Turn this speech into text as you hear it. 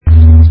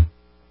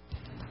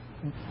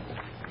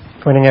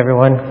Morning,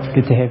 everyone. It's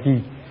good to have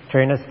you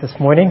join us this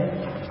morning.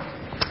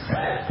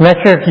 I'm not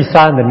sure if you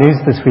saw in the news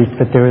this week,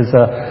 but there was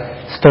a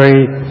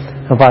story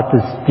about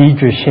this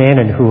Deidre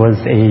Shannon, who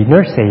was a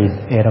nurse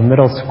aide at a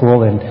middle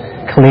school in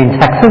Killeen,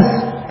 Texas.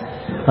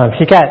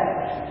 She got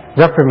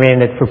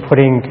reprimanded for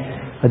putting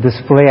a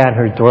display on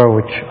her door,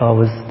 which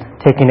was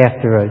taken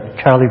after a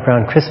Charlie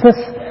Brown Christmas.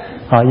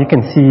 You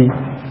can see,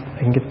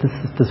 I can get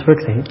this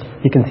works.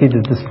 You can see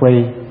the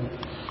display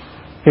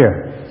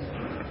here.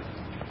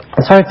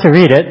 It's hard to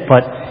read it,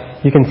 but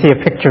you can see a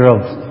picture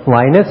of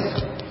Linus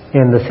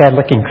and the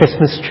sad-looking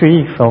Christmas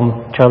tree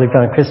from Charlie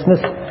Brown Christmas.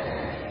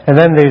 And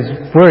then there's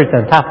words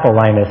on top of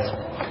Linus.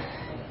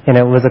 And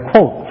it was a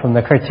quote from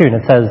the cartoon.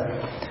 It says,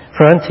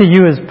 "For unto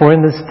you is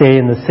born this day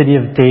in the city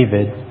of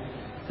David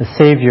a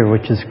Savior,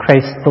 which is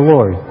Christ the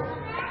Lord."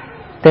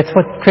 That's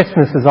what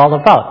Christmas is all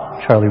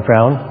about, Charlie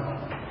Brown.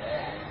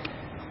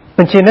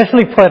 When she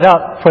initially put it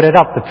up,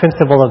 the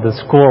principal of the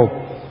school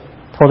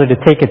told her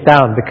to take it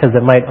down because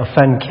it might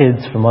offend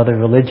kids from other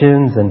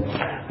religions and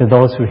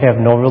those who have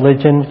no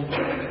religion.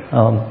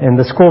 And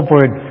the school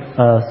board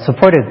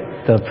supported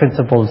the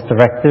principal's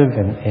directive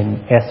and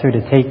asked her to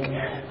take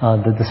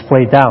the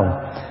display down.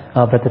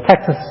 But the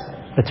Texas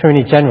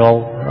Attorney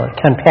General,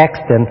 Ken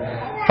Paxton,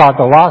 filed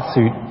a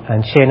lawsuit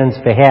on Shannon's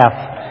behalf,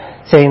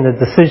 saying the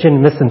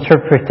decision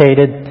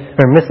misinterpreted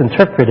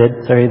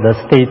the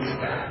state's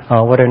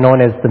what are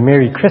known as the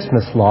Merry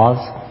Christmas laws,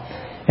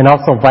 and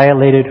also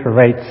violated her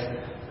rights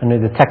under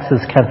the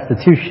Texas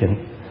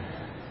Constitution.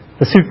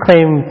 The suit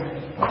claimed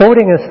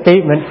quoting a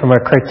statement from a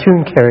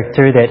cartoon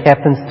character that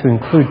happens to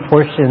include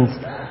portions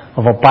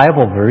of a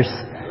Bible verse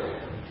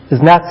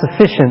is not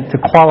sufficient to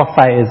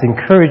qualify as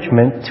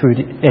encouragement to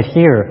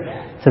adhere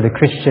to the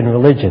Christian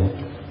religion.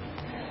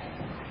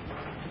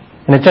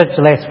 And a judge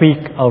last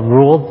week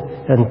ruled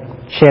on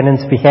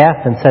Shannon's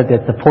behalf and said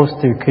that the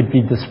poster could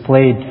be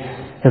displayed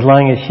as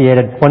long as she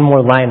added one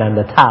more line on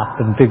the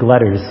top in big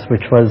letters,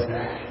 which was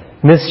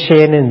Miss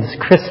Shannon's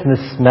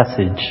Christmas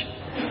message.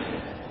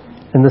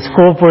 And the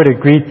school board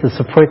agreed to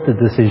support the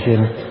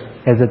decision,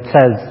 as it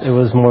says it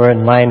was more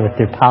in line with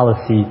their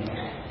policy.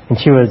 And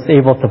she was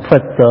able to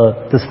put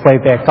the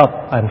display back up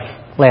on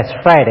last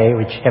Friday,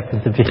 which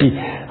happened to be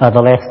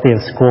the last day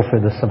of school for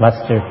the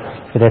semester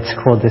for that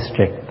school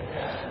district.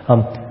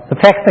 The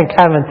Paxton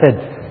commented,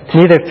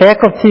 "Neither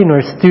faculty nor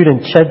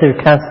students shed their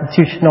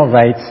constitutional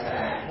rights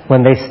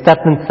when they step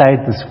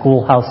inside the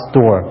schoolhouse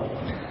door.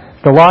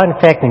 The law, in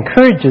fact,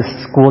 encourages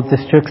school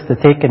districts to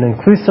take an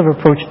inclusive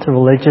approach to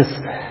religious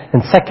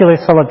and secular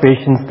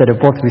celebrations that are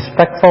both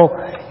respectful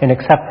and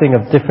accepting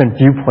of different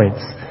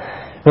viewpoints.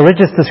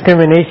 Religious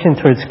discrimination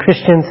towards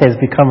Christians has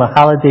become a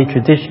holiday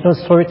tradition of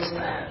sorts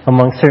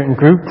among certain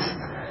groups.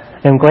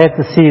 I'm glad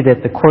to see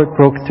that the court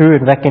broke through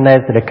and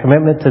recognized that a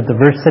commitment to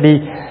diversity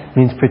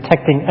means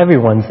protecting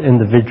everyone's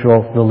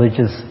individual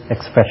religious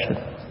expression."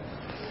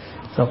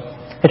 So,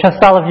 I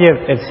trust all of you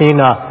have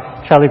seen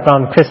Charlie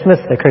Brown Christmas,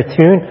 the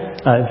cartoon.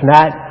 If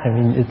not,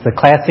 it's a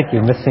classic.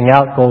 You're missing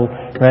out. Go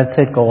rent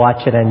it. Go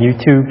watch it on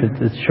YouTube.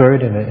 It's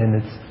short and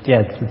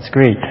it's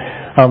great.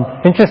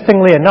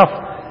 Interestingly enough,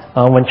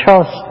 when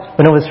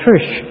it was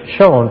first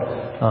shown,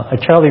 a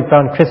Charlie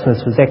Brown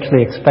Christmas was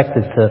actually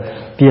expected to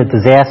be a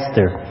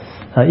disaster.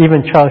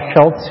 Even Charles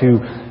Schulz,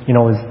 who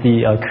is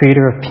the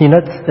creator of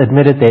Peanuts,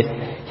 admitted that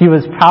he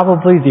was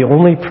probably the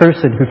only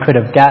person who could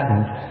have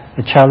gotten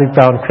a Charlie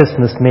Brown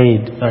Christmas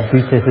made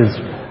due to his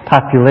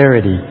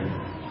popularity.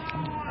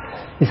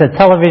 He said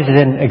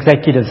television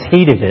executives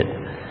hated it.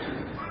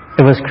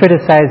 It was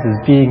criticized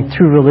as being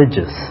too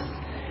religious.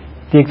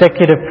 The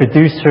executive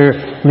producer,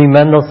 Lee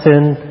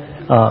Mendelson,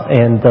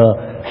 and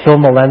Phil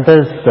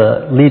Melendez,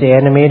 the lead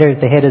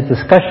animator, they had a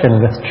discussion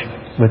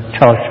with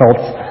Charles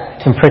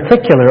Schulz, in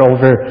particular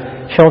over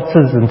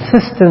Schultz's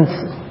insistence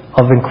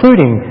of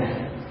including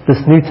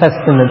this New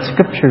Testament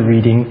scripture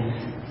reading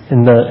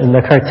in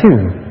the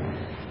cartoon.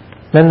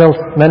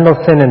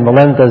 Mendelson and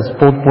Melendez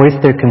both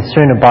voiced their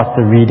concern about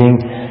the reading,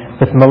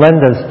 with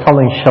Melendez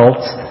telling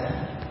Schulz,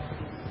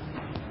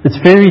 "It's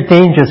very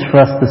dangerous for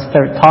us to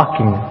start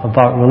talking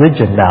about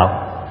religion now."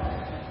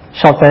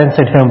 Schulz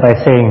answered him by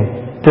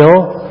saying,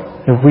 "Bill,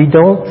 if we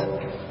don't,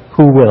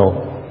 who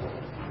will?"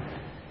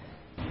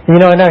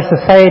 In our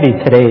society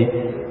today,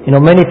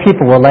 many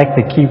people would like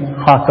to keep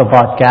talk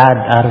about God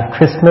out of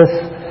Christmas.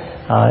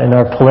 In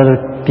our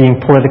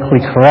being politically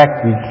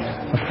correct, we're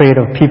afraid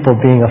of people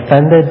being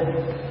offended.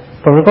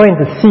 But we're going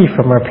to see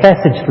from our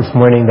passage this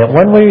morning that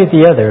one way or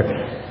the other,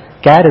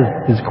 God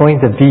is going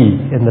to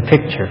be in the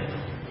picture.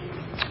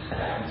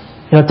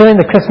 During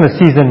the Christmas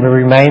season, we're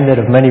reminded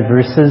of many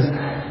verses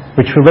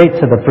which relate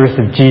to the birth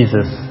of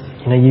Jesus.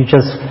 You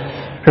just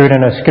heard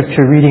in our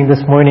scripture reading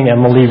this morning,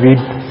 Emily read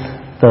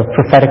the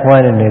prophetic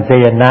one in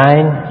Isaiah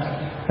 9.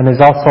 And there's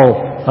also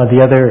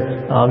the other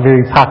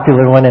very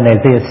popular one in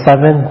Isaiah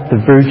 7. The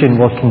virgin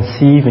will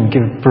conceive and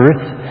give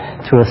birth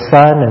to a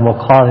son, and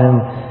will call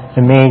him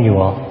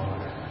Emmanuel.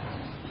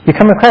 You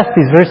come across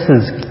these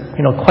verses,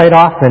 quite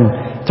often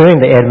during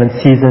the Advent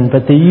season,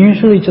 but they're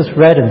usually just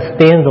read in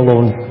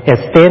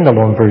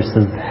standalone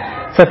verses.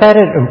 So I thought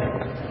it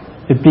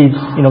it'd be,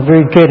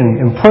 very good and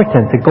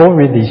important to go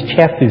over these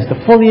chapters to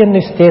fully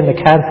understand the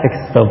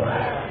context of,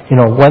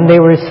 when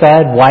they were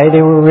said, why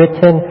they were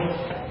written,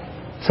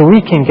 so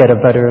we can get a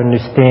better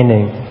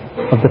understanding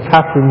of the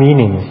proper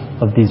meaning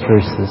of these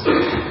verses.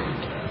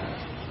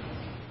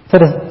 So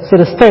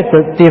to start,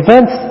 the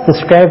events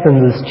described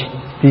in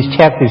these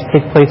chapters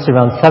take place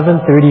around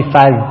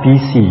 735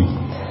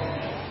 BC.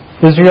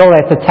 Israel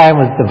at the time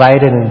was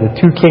divided into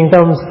two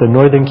kingdoms, the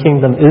northern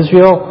kingdom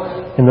Israel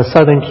and the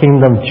southern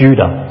kingdom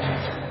Judah.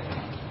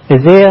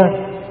 Isaiah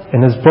in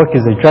his book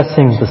is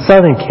addressing the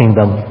southern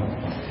kingdom,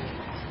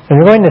 and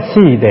we're going to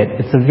see that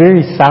it's a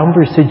very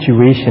somber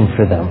situation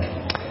for them.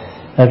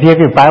 If you have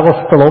your Bible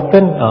still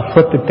open,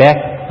 flip it back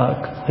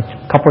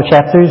a couple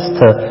chapters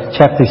to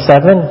chapter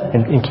 7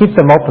 and keep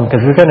them open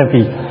because we're going to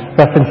be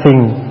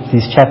referencing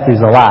these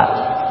chapters a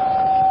lot.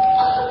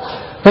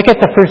 Look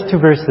at the first two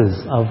verses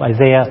of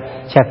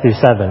Isaiah chapter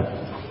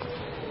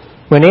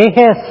 7. When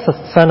Ahaz,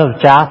 son of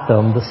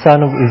Jotham, the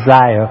son of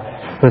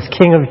Uzziah, was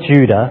king of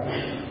Judah,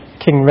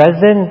 King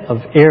Rezin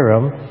of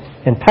Aram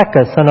and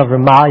Pekah, son of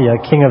Remaliah,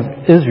 king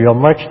of Israel,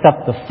 marched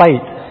up to fight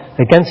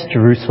against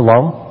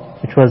Jerusalem,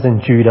 which was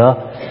in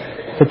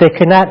Judah, but they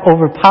could not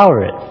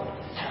overpower it.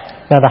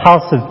 Now the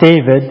house of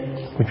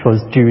David, which was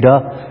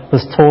Judah,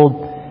 was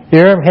told,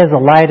 Aram has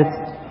allied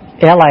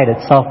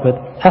itself with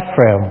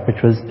Ephraim,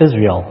 which was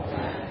Israel.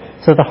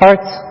 So the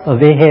hearts of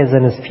Ahaz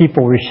and his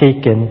people were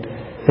shaken,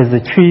 as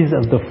the trees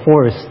of the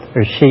forest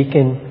are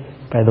shaken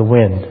by the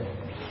wind.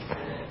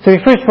 So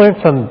we first learned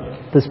from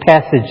this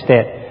passage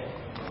that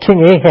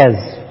King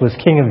Ahaz was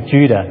king of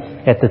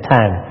Judah at the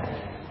time.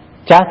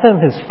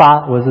 Jotham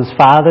was his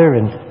father,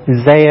 and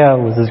Uzziah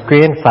was his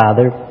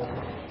grandfather.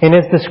 And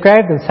as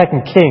described in 2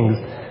 Kings,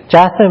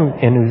 Jotham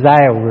and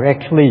Uzziah were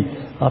actually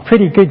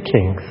pretty good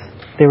kings.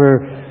 They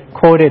were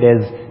quoted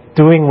as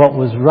doing what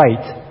was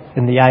right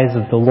in the eyes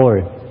of the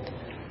Lord.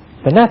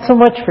 But not so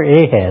much for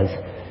Ahaz.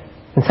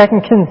 In 2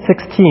 Kings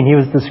 16, he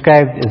was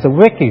described as a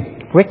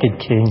wicked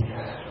king.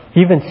 He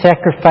even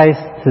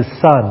sacrificed his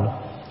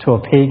son to a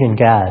pagan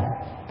god.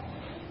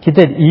 He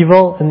did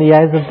evil in the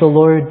eyes of the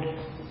Lord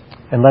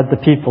and led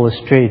the people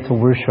astray to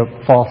worship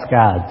false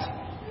gods.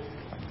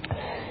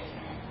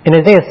 In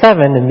Isaiah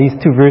 7, in these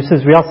two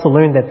verses, we also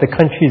learned that the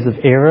countries of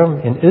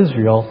Aram and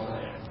Israel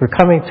were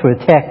coming to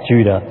attack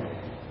Judah.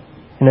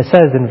 And it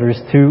says in verse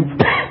 2,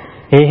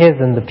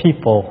 Ahaz and the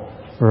people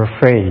were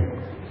afraid.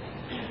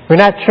 We're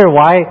not sure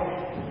why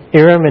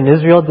Aram and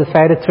Israel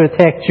decided to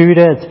attack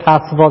Judah. It's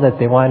possible that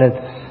they wanted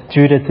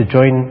Judah to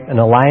join an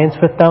alliance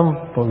with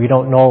them, but we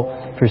don't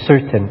know for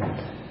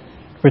certain.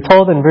 We're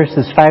told in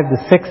verses 5 to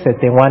 6 that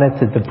they wanted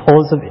to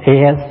depose of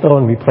Ahaz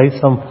and replace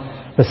him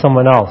with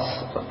someone else.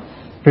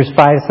 Verse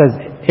 5 says,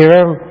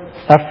 Aram,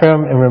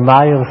 Ephraim, and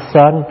Remaliah's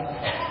son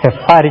have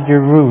plotted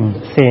your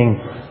ruin, saying,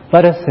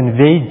 let us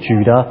invade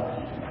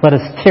Judah, let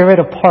us tear it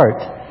apart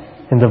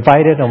and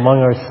divide it among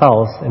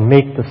ourselves and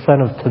make the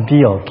son of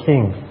Tabeel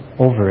king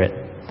over it.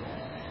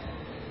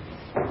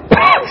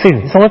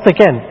 So once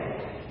again,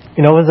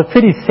 it was a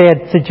pretty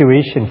sad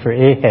situation for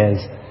Ahaz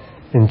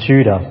in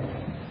Judah.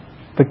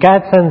 But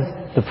God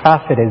sends the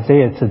prophet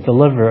Isaiah to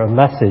deliver a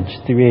message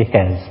through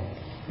Ahaz.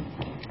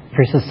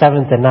 Verses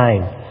 7 to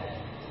 9.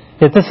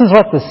 Yet this is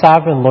what the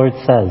sovereign Lord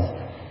says.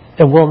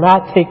 It will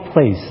not take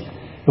place.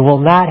 It will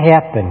not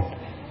happen.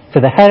 For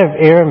the head of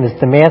Aram is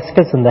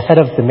Damascus, and the head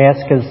of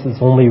Damascus is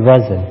only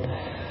Rezin.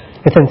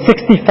 Within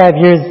 65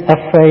 years,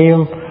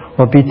 Ephraim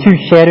will be too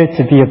shattered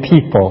to be a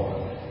people.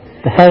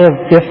 The head of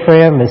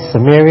Ephraim is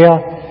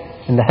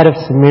Samaria, and the head of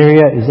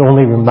Samaria is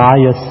only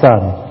Remaliah's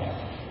son.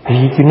 If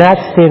you do not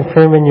stand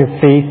firm in your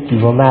faith,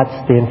 you will not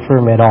stand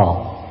firm at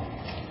all.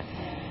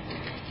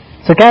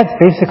 So God's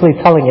basically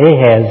telling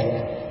Ahaz,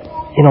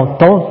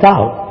 don't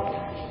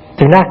doubt.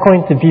 They're not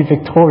going to be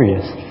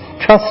victorious.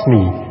 Trust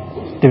me,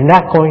 they're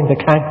not going to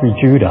conquer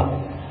Judah.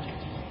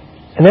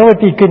 And that would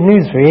be good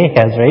news for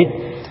Ahaz, right?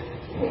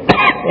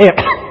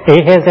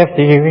 Ahaz,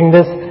 after hearing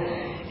this,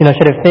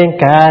 should have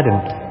thanked God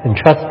and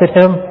trusted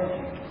him.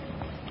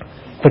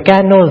 But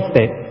God knows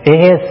that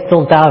Ahaz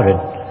still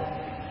doubted.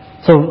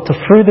 So to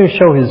further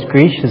show his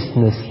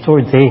graciousness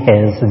towards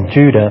Ahaz and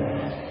Judah,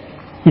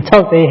 he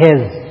tells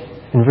Ahaz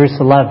in verse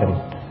 11,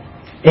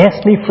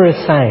 ask me for a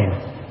sign.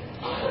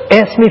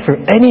 Ask me for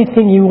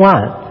anything you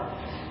want.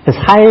 As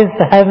high as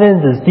the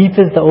heavens, as deep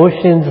as the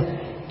oceans,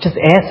 just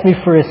ask me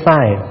for a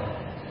sign.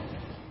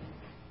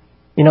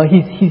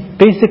 He's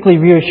basically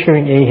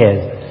reassuring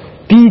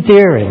Ahaz, be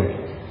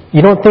daring.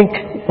 You don't think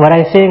what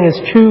I'm saying is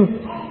true?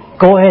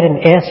 Go ahead and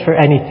ask for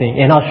anything,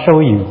 and I'll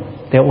show you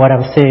that what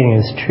I'm saying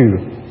is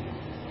true.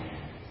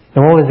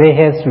 And what was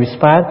Ahaz's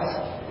response?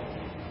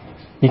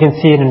 You can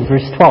see it in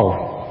verse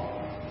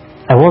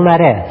 12. I will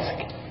not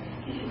ask.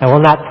 I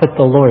will not put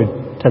the Lord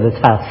to the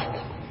test.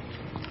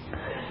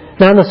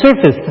 Now on the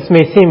surface, this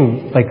may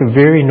seem like a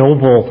very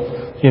noble,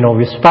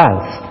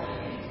 response.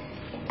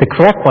 The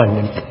correct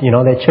one,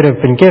 that should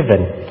have been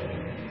given.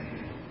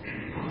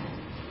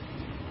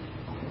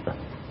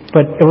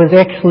 But it was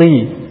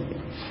actually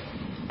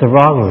the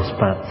wrong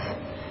response.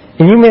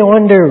 And you may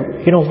wonder,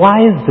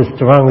 why is this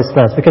the wrong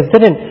response? Because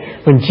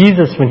when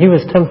he was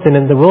tempted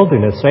in the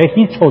wilderness, right,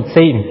 he told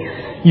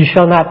Satan, you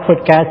shall not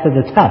put God to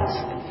the test.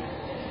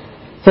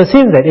 So it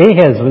seems that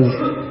Ahaz was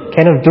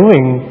kind of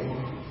doing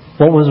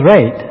what was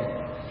right,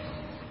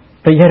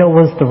 but yet it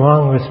was the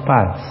wrong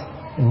response.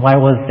 And why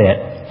was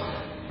that?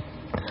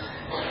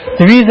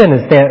 The reason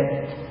is that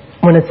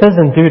when it says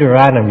in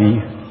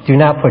Deuteronomy, do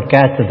not put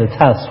God to the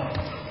test,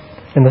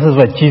 and this is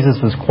what Jesus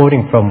was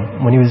quoting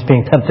from when he was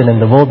being tempted in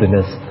the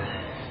wilderness,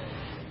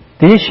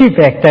 the issue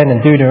back then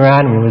in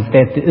Deuteronomy was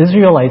that the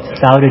Israelites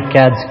doubted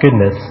God's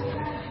goodness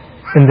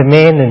and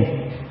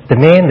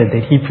demanded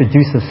that he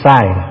produce a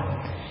sign.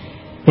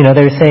 They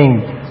were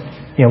saying,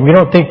 we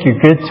don't think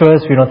you're good to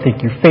us, we don't think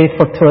you're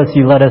faithful to us,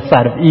 you led us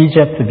out of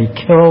Egypt to be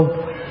killed.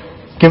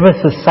 Give us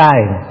a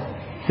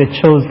sign that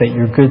shows that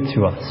you're good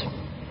to us.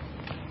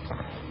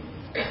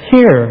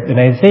 Here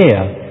in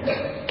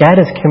Isaiah,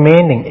 God is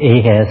commanding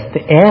Ahaz to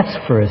ask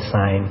for a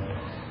sign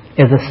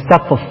as a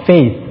step of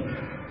faith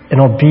and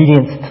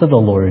obedience to the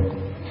Lord.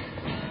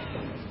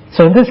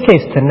 So in this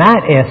case, to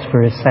not ask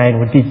for a sign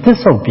would be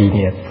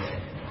disobedience.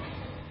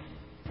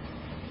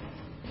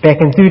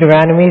 Back in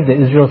Deuteronomy, the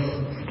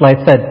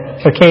Israelites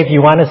said, okay, if you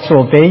want us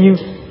to obey you,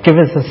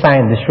 give us a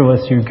sign to show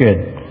us you're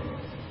good.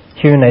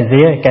 Here in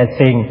Isaiah, God's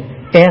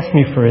saying, ask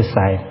me for a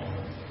sign.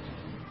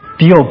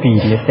 Be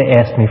obedient to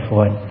ask me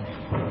for one.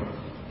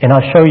 And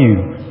I'll show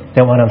you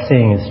that what I'm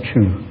saying is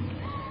true.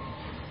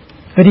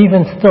 But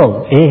even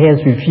still,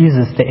 Ahaz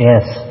refuses to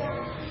ask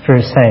for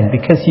a sign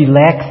because he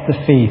lacks the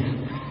faith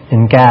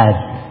in God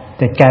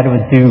that God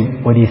would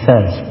do what he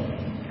says.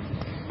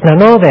 Now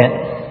know that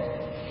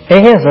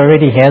Ahaz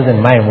already has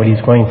in mind what he's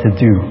going to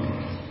do.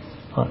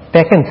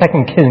 Back in 2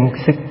 Kings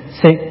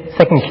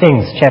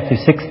chapter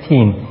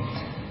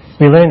 16,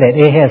 we learned that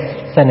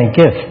Ahaz sent a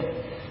gift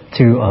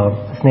to,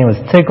 his name was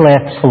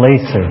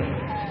Tiglath-Pileser.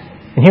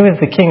 And he was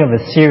the king of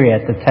Assyria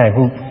at the time,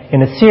 who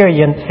in Assyria,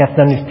 you have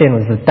to understand,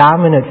 was the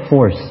dominant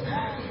force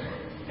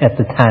at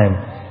the time.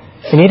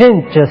 And he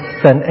didn't just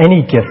send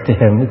any gift to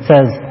him. It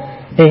says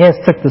Ahaz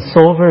took the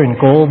silver and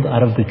gold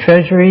out of the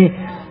treasury,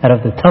 out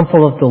of the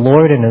temple of the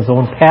Lord in his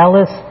own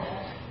palace,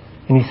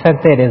 and he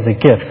sent that as a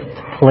gift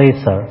to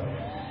Pileser.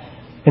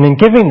 And in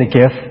giving the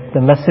gift,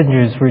 the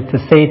messengers were to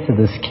say to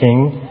this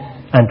king,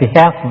 on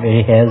behalf of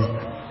Ahaz,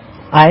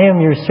 I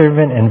am your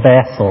servant and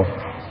vassal.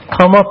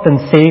 Come up and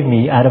save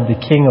me out of the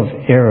king of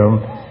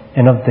Aram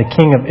and of the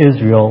king of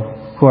Israel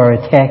who are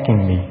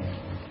attacking me.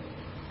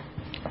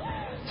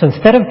 So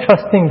instead of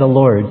trusting the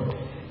Lord,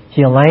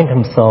 he aligned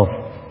himself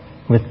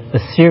with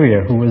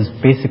Assyria, who was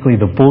basically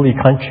the bully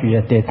country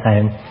at that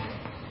time,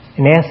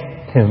 and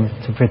asked him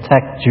to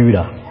protect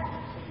Judah.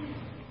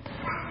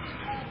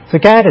 So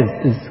God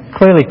is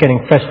clearly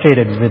getting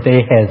frustrated with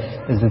Ahaz,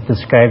 as it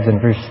describes in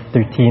verse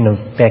 13 of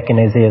back in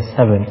Isaiah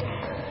 7.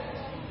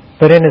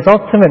 But in his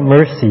ultimate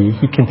mercy,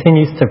 he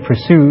continues to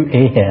pursue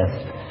Ahaz.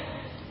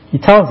 He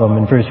tells him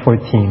in verse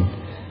 14,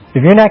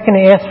 if you're not going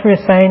to ask for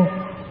a sign,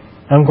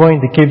 I'm going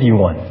to give you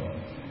one.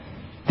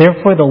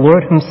 Therefore the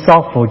Lord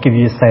himself will give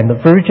you a sign. The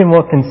virgin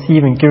will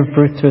conceive and give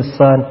birth to a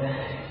son,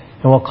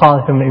 and we'll call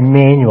him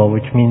Emmanuel,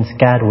 which means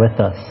God with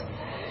us.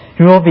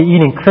 He will be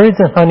eating curds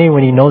and honey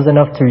when he knows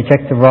enough to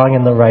reject the wrong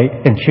and the right,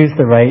 and choose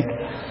the right.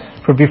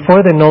 For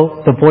before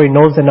the boy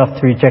knows enough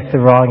to reject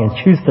the wrong and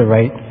choose the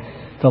right,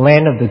 the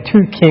land of the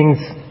two kings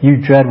you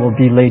dread will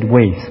be laid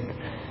waste.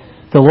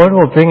 The Lord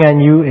will bring on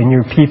you and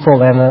your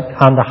people and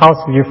on the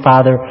house of your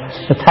father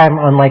a time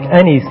unlike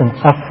any since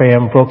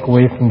Ephraim broke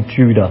away from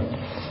Judah.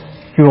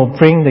 He will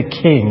bring the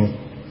king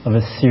of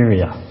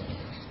Assyria.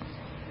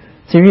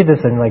 So you read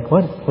this and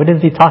what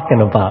is he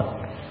talking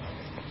about?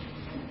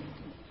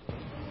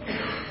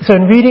 So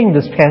in reading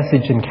this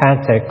passage in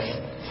context,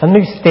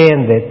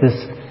 understand that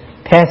this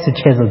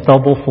passage has a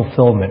double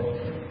fulfillment.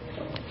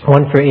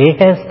 One for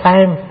Ahaz's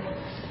time,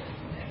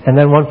 and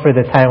then one for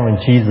the time when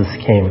Jesus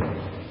came.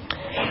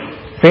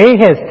 For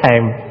Ahaz's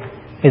time,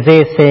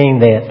 Isaiah is saying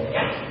that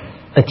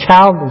a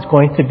child is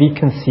going to be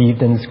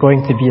conceived and is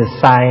going to be a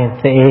sign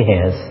to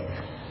Ahaz.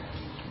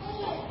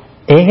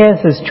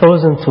 Ahaz has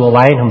chosen to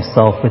align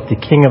himself with the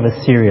king of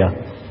Assyria.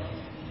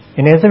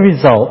 And as a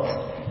result,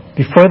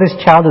 before this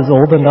child is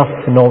old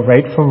enough to know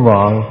right from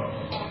wrong,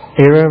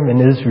 Aram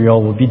and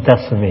Israel will be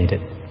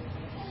decimated.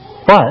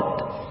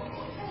 But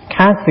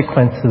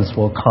consequences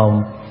will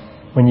come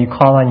when you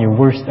call on your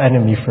worst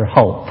enemy for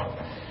help.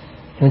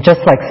 And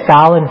just like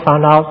Stalin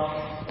found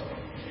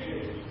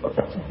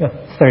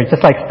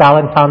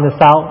this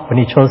out when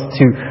he chose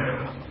to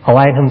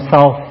align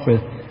himself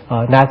with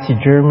Nazi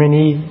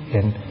Germany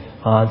and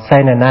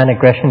sign a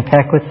non-aggression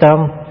pact with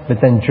them, but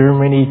then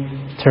Germany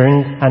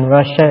turned on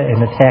Russia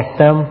and attacked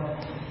them.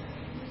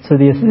 So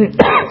the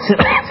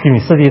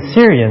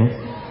Assyrians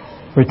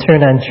were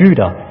turned on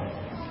Judah.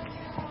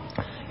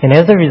 And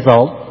as a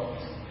result,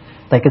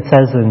 like it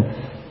says in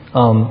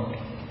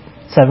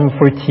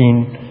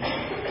 7:14,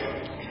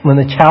 when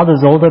the child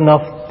is old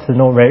enough to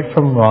know right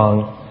from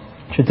wrong,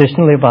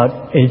 traditionally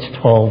about age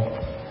 12,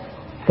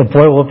 the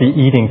boy will be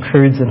eating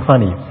curds and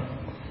honey.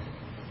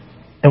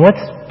 And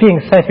what's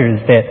being said here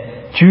is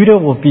that Judah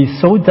will be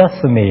so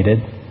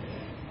decimated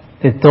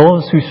that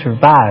those who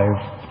survive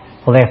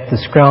will have to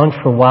scrounge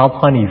for wild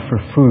honey for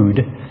food.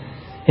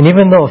 And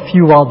even though a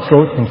few wild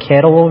goats and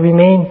cattle will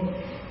remain,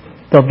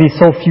 there'll be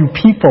so few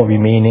people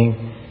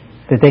remaining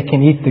that they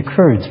can eat the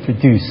curds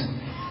produced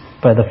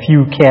by the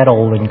few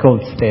cattle and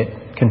goats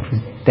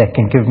that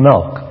can give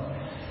milk.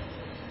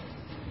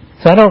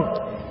 So I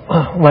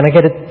don't want to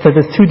get into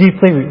this too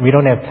deeply. We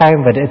don't have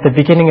time, but at the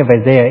beginning of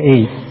Isaiah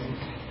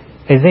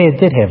 8, Isaiah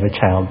did have a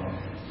child.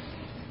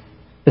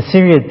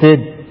 Assyria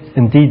did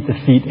indeed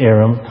defeat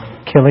Aram,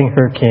 killing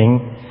her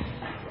king,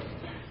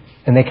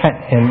 and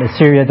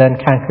Assyria then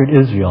conquered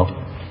Israel.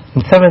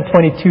 In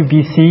 722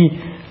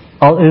 BC,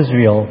 all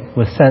Israel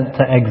was sent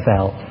to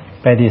exile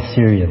by the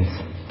Assyrians.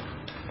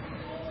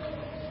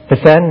 But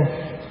then,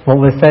 what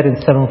was said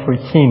in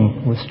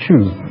 714 was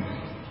true.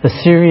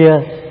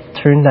 Assyria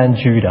turned on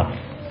Judah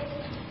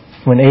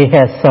when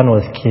Ahaz's son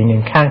was king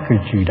and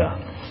conquered Judah.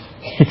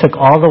 He took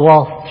all the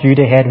wealth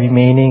Judah had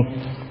remaining,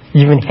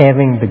 even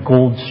having the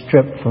gold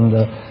stripped from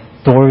the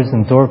doors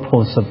and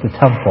doorposts of the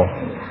temple.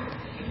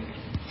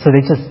 So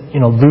they just,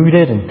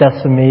 looted and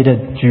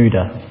decimated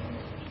Judah.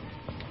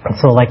 And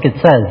so like it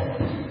says,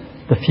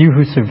 the few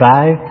who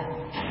survived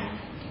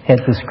had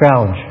to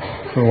scrounge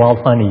for wild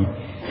honey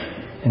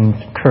and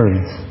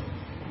curds.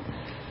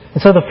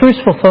 And so the first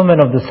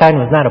fulfillment of the sign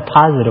was not a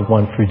positive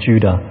one for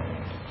Judah.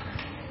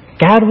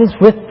 God was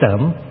with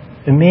them,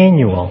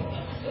 Emmanuel,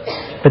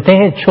 but they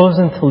had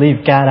chosen to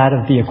leave God out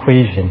of the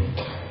equation.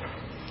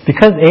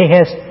 Because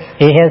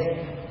Ahaz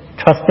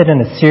trusted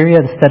in Assyria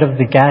instead of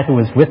the God who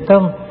was with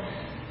them,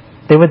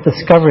 they would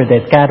discover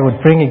that God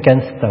would bring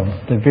against them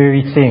the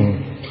very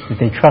thing that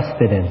they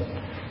trusted in.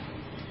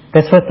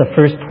 That's what the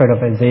first part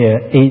of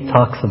Isaiah 8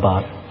 talks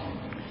about.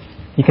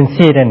 You can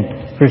see it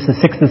in verses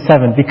 6 to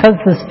 7. Because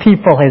this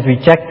people has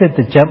rejected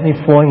the gently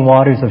flowing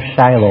waters of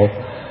Shiloh,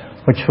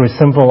 which were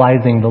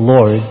symbolizing the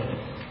Lord,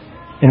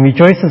 and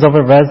rejoices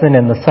over Rezin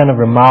and the son of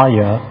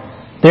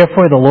Remaliah,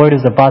 therefore the Lord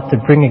is about to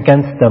bring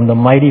against them the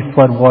mighty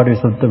flood waters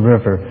of the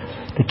river,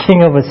 the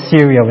king of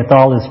Assyria with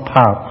all his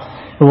pomp.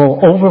 It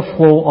will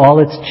overflow all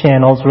its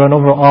channels, run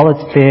over all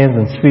its bands,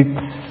 and sweep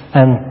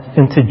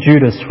into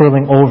Judah,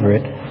 swirling over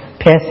it,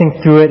 passing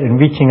through it and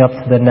reaching up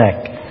to the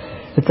neck.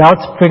 Its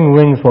outspring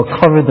wings will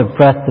cover the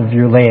breadth of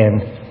your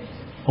land,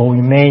 O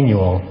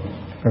Emmanuel,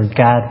 or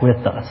God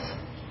with us.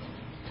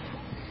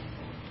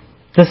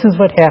 This is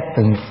what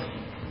happens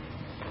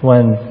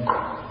when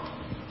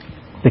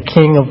the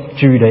king of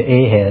Judah,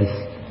 Ahaz,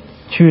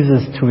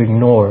 chooses to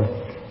ignore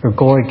or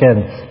go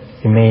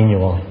against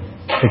Emmanuel,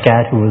 the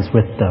God who was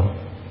with them.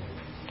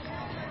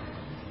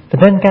 But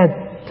then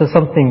God does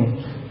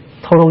something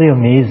totally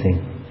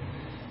amazing.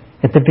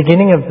 At the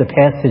beginning of the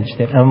passage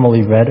that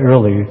Emily read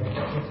earlier,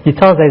 he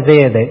tells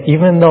Isaiah that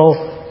even though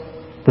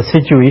the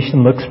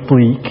situation looks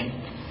bleak,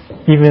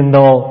 even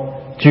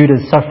though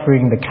Judah is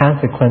suffering the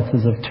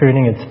consequences of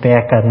turning its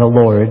back on the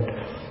Lord,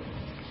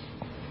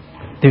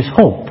 there's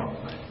hope.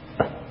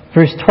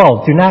 Verse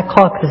 12, do not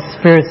call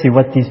conspiracy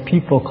what these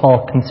people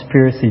call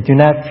conspiracy. Do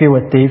not fear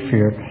what they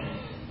fear,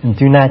 and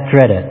do not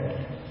dread it.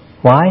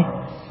 Why?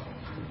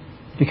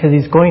 Because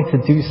he's going to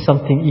do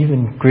something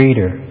even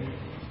greater.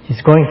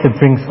 He's going to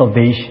bring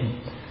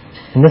salvation.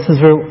 And this is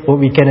what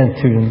we get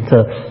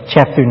into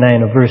chapter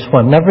 9 of verse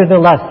 1.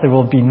 Nevertheless, there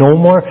will be no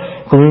more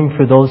gloom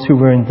for those who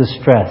were in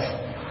distress.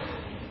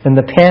 In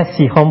the past,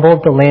 he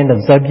humbled the land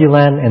of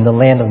Zebulun and the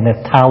land of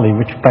Naphtali,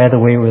 which, by the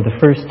way, were the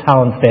first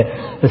towns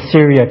that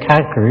Assyria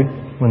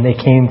conquered when they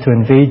came to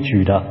invade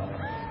Judah.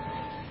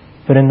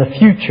 But in the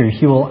future,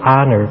 he will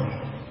honor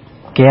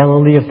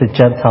Galilee of the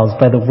Gentiles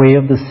by the way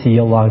of the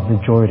sea along the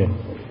Jordan.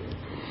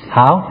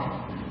 How?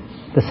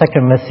 The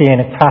second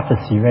messianic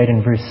prophecy, right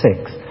in verse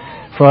 6.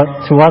 For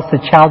to us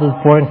a child is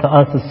born, to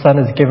us a son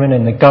is given,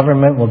 and the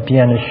government will be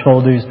on his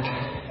shoulders,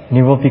 and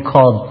he will be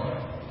called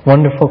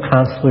Wonderful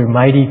Counselor,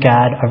 Mighty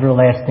God,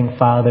 Everlasting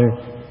Father,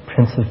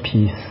 Prince of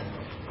Peace.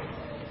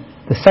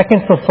 The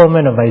second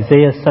fulfillment of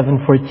Isaiah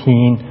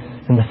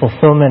 7:14 and the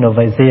fulfillment of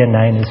Isaiah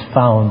 9 is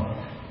found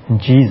in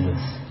Jesus.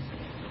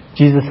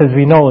 Jesus, as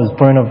we know, is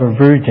born of a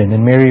virgin,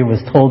 and Mary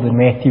was told in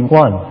Matthew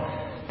 1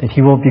 that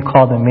he will be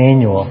called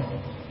Emmanuel.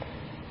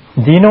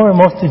 Do you know where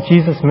most of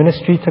Jesus'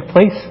 ministry took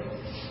place?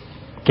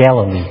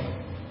 Galilee.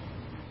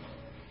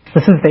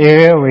 This is the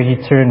area where he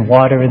turned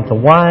water into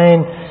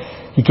wine.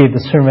 He gave the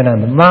Sermon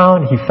on the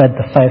Mount. He fed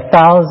the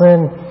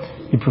 5,000.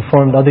 He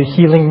performed other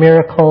healing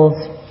miracles.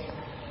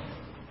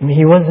 I mean,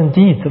 he was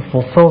indeed the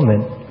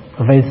fulfillment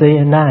of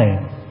Isaiah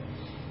 9.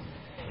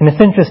 And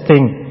it's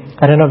interesting,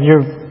 I don't know if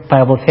your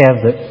Bibles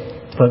have it,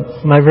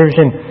 but my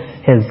version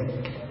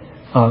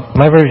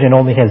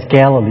only has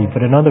Galilee,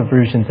 but in other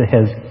versions it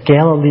has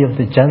Galilee of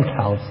the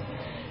Gentiles,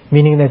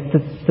 meaning that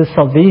the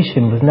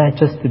salvation was not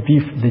just to be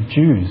for the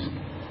Jews,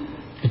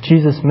 but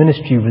Jesus'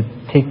 ministry would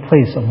take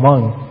place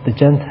among the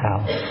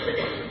Gentiles.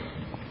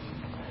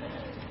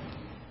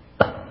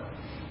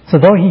 So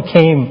though he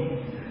came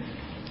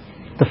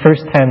the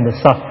first time to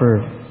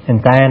suffer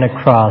and die on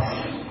a cross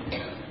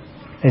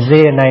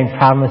Isaiah 9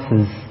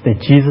 promises that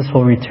Jesus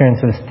will return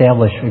to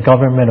establish a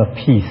government of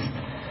peace,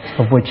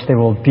 of which there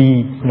will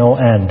be no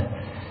end.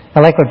 I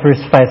like what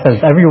verse 5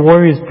 says. Every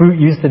warrior's boot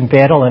used in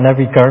battle and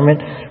every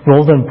garment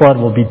rolled in blood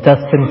will be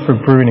destined for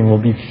burning,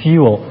 will be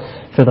fuel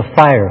for the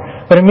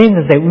fire. What it means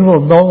is that we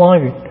will no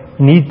longer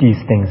need these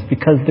things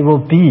because there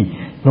will be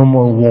no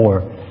more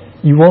war.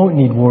 You won't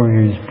need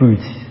warrior's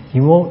boots.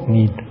 You won't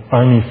need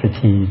army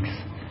fatigues.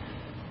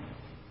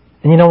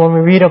 And when we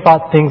read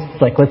about things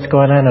like what's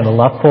going on in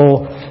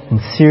Aleppo, in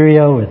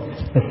Syria, with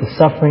the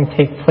suffering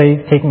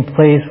taking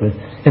place, with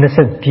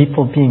innocent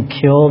people being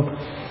killed,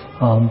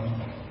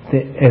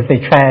 as they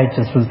try, I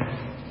just was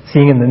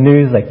seeing in the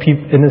news, like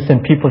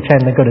innocent people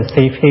trying to go to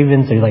safe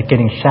havens, or like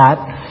getting shot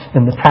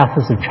in the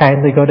process of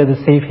trying to go to the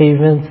safe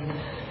havens.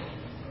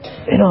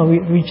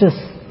 We just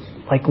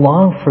like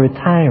long for a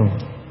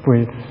time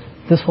where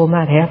this will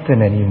not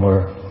happen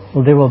anymore.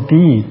 Well, there will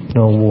be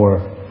no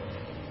war.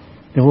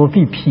 There will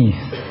be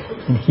peace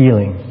and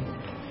healing.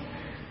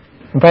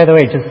 And by the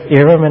way, just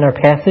Aram in our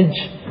passage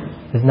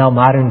is now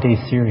modern day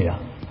Syria.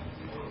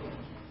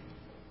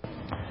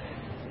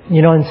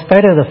 In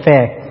spite of the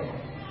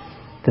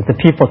fact that the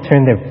people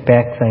turned their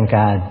backs on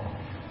God,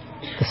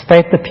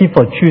 despite the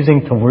people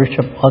choosing to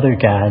worship other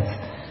gods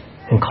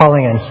and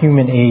calling on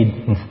human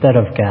aid instead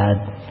of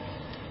God,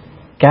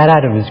 God,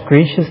 out of His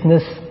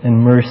graciousness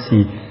and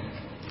mercy,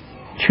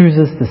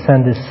 chooses to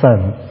send His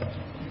Son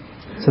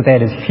so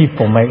that His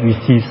people might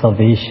receive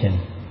salvation.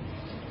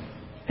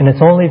 And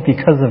it's only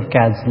because of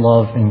God's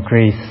love and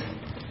grace,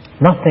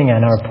 nothing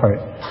on our part,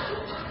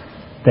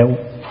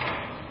 that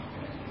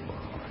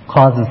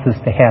causes this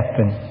to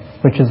happen,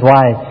 which is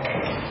why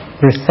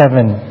verse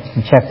 7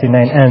 in chapter 9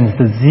 ends,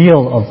 the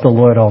zeal of the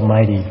Lord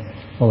Almighty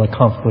will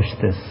accomplish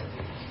this.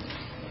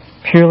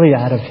 Purely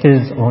out of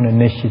His own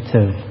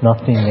initiative,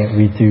 nothing that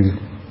we do.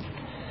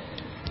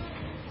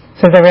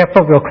 So as I wrap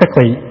up real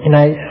quickly, and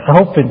I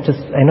hope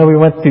I know we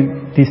went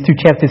through these two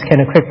chapters kind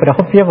of quick, but I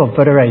hope you have a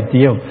better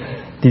idea of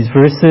these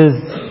verses,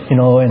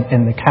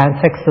 and the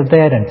context of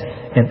that,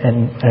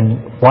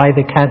 and why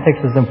the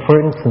context is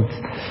important, since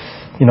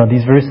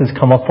these verses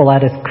come up a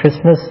lot at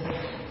Christmas.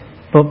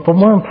 But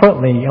more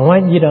importantly, I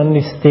want you to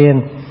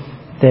understand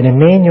that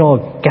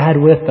Emmanuel, God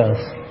with us,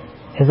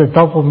 has a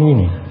double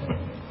meaning.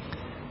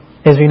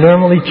 As we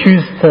normally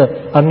choose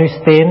to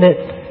understand it,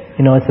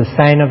 it's a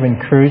sign of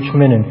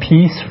encouragement and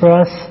peace for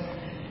us,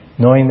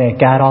 knowing that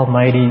God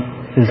Almighty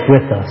is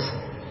with us.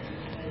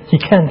 He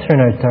can turn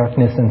our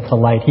darkness into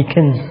light. He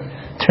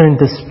can turn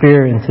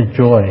despair into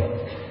joy.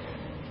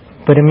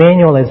 But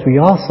Emmanuel, as we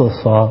also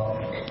saw,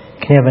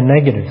 can have a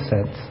negative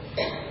sense.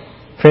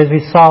 For as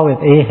we saw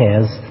with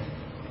Ahaz,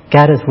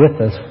 God is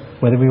with us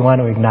whether we want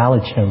to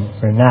acknowledge Him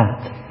or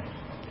not.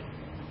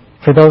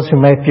 For those who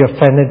might be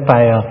offended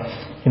by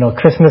a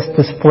Christmas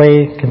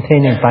display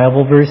containing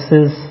Bible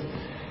verses,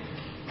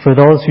 for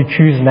those who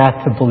choose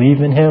not to believe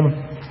in Him,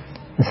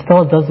 it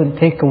still doesn't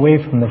take away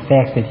from the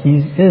fact that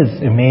He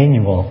is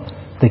Emmanuel,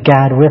 the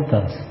God with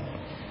us.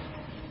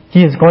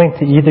 He is going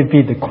to either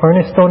be the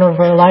cornerstone of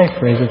our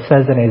life, or as it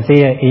says in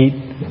Isaiah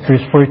 8,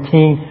 verse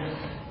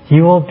 14,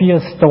 He will be a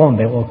stone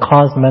that will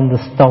cause men to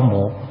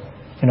stumble,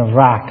 and a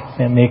rock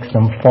that makes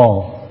them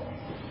fall.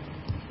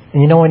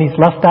 And when He's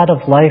left out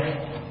of life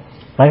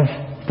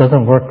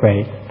doesn't work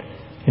right.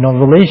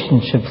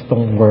 Relationships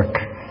don't work.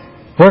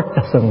 Work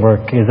doesn't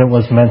work as it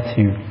was meant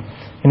to.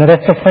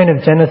 That's the point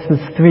of Genesis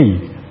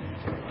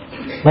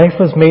 3. Life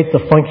was made to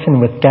function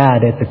with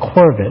God at the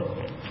core of it.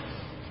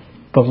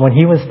 But when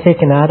He was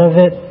taken out of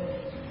it,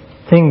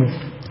 things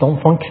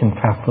don't function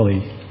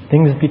properly.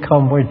 Things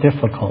become more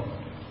difficult.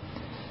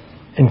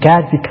 And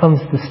God becomes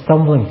the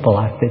stumbling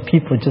block that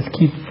people just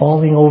keep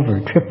falling over,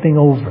 tripping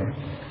over.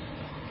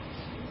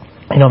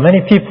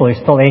 Many people are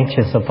still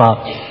anxious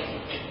about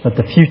what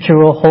the future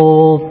will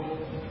hold.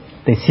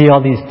 They see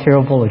all these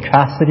terrible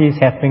atrocities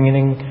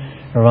happening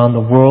around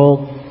the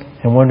world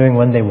and wondering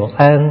when they will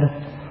end.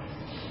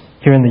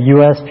 Here in the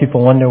U.S.,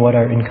 people wonder what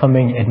our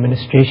incoming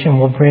administration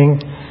will bring.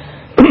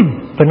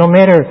 But no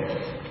matter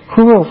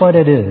who or what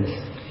it is,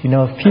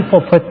 if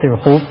people put their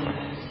hope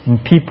in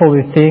people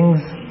or things,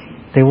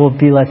 they will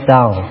be let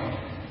down.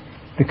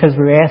 Because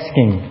we're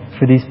asking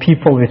for these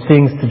people or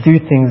things to do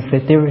things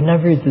that they were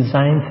never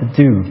designed to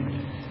do.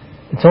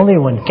 It's only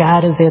when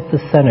God is at the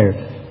center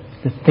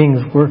that things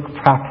work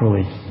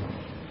properly.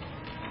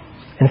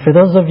 And for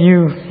those of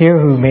you here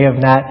who may have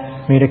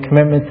not made a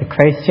commitment to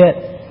Christ yet,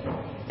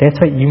 that's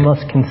what you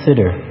must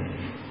consider.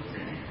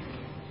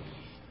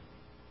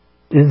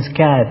 Is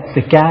God,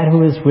 the God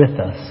who is with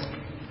us,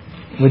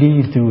 what do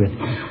you do with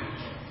Him?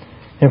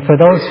 And for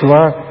those who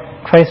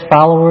are Christ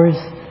followers,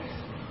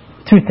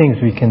 two things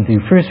we can do.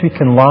 First, we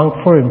can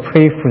long for and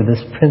pray for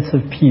this Prince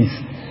of Peace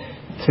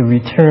to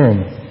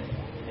return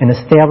and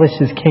establish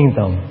His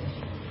kingdom,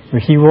 where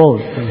He will,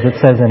 as it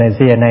says in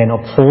Isaiah 9,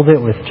 uphold it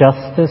with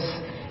justice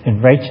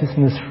and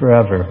righteousness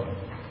forever.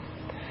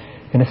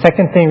 And the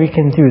second thing we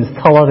can do is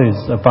tell others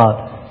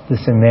about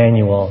this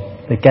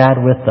Emmanuel, the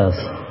God with us.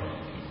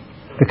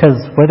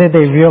 Because whether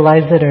they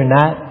realize it or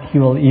not, He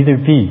will either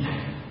be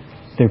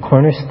their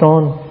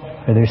cornerstone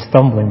or their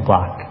stumbling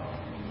block.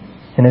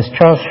 And as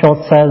Charles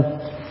Schultz says,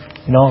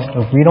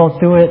 if we don't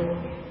do it,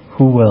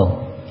 who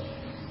will?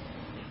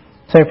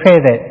 So I pray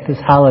that this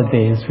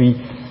holiday, as we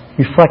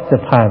reflect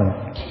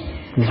upon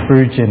this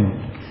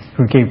virgin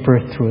who gave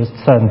birth to his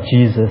son,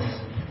 Jesus,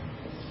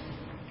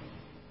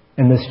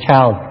 and this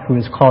child who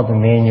is called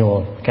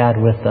Emmanuel, God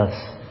with us,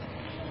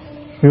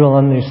 we will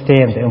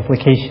understand the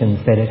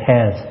implications that it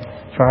has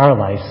for our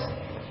lives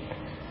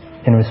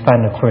and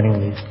respond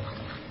accordingly.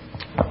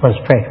 Let's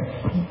pray.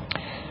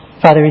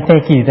 Father, we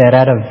thank you that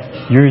out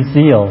of your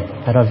zeal,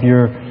 out of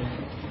your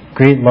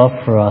great love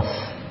for us,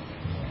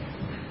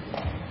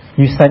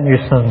 you sent your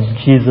son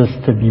Jesus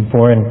to be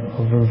born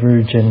of a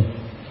virgin,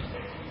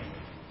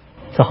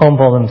 to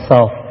humble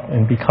himself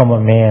and become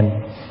a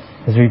man,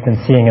 as we've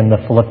been seeing in the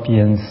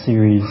Philippians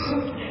series,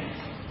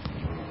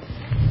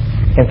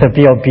 and to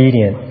be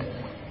obedient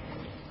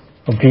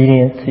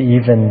to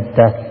even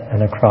death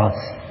on a cross.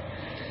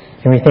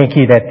 And we thank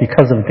you that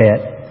because of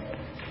that,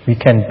 we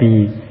can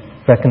be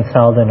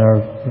reconciled in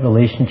our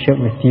relationship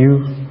with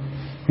you.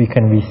 We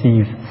can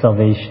receive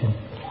salvation.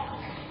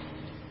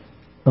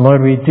 And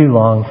Lord, we do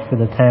long for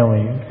the time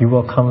when you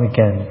will come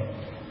again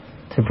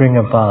to bring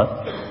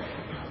about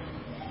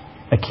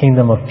a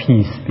kingdom of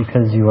peace,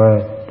 because you are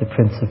the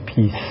Prince of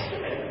Peace.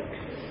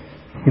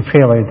 We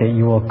pray, Lord, that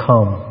you will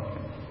come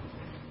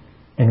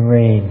and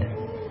reign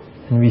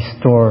and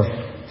restore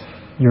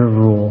your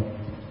rule.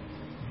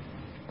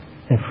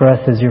 And for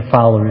us as your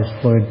followers,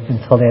 Lord,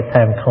 until that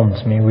time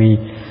comes, may we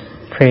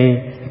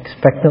pray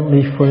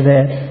expectantly for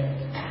that,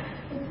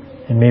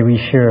 and may we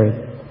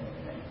share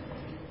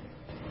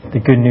the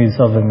good news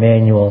of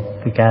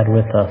Emmanuel, the God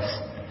with us,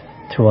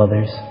 to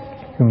others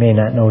who may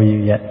not know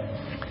you yet.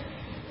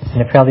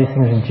 And I pray all these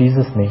things in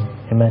Jesus' name.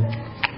 Amen.